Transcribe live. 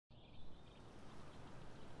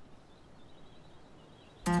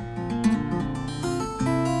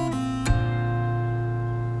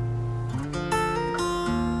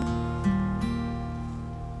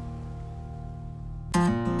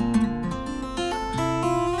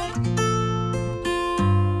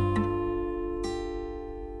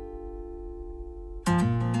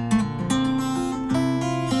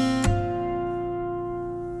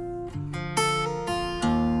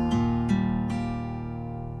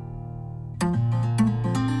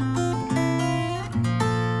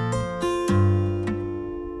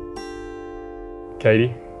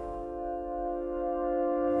Katie,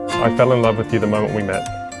 I fell in love with you the moment we met,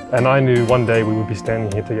 and I knew one day we would be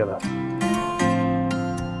standing here together.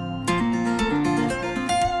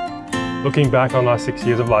 Looking back on our 6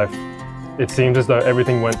 years of life, it seems as though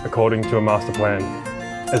everything went according to a master plan,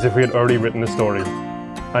 as if we had already written the story.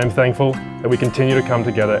 I am thankful that we continue to come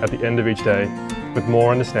together at the end of each day with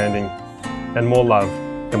more understanding and more love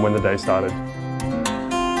than when the day started.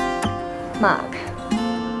 Mark,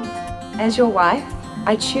 as your wife,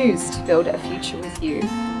 I choose to build a future with you.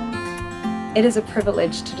 It is a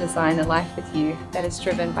privilege to design a life with you that is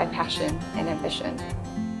driven by passion and ambition.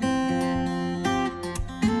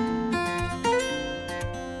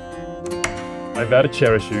 I vow to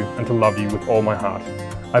cherish you and to love you with all my heart.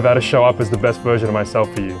 I vow to show up as the best version of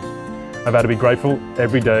myself for you. I vow to be grateful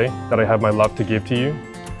every day that I have my love to give to you,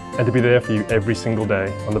 and to be there for you every single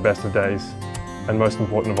day on the best of days, and most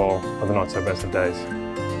important of all, on the not so best of days.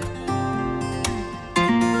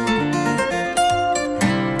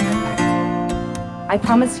 I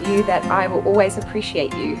promise you that I will always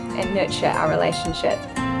appreciate you and nurture our relationship.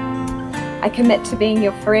 I commit to being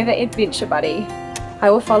your forever adventure buddy. I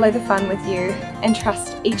will follow the fun with you and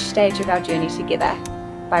trust each stage of our journey together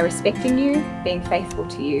by respecting you, being faithful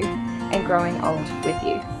to you, and growing old with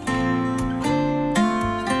you.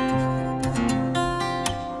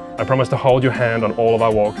 I promise to hold your hand on all of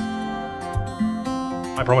our walks.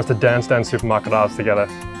 I promise to dance down supermarket aisles together.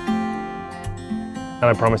 And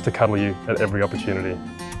I promise to cuddle you at every opportunity.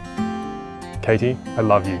 Katie, I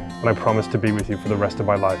love you, and I promise to be with you for the rest of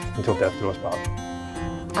my life until death do us part.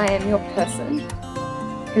 I am your person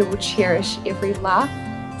who will cherish every laugh,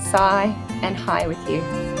 sigh, and high with you.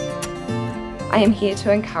 I am here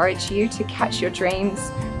to encourage you to catch your dreams,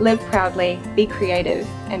 live proudly, be creative,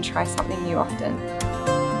 and try something new often.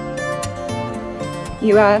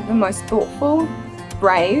 You are the most thoughtful,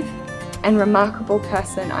 brave, and remarkable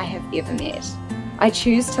person I have ever met. I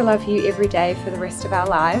choose to love you every day for the rest of our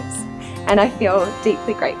lives, and I feel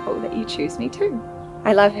deeply grateful that you choose me too.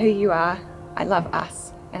 I love who you are, I love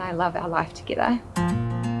us, and I love our life together.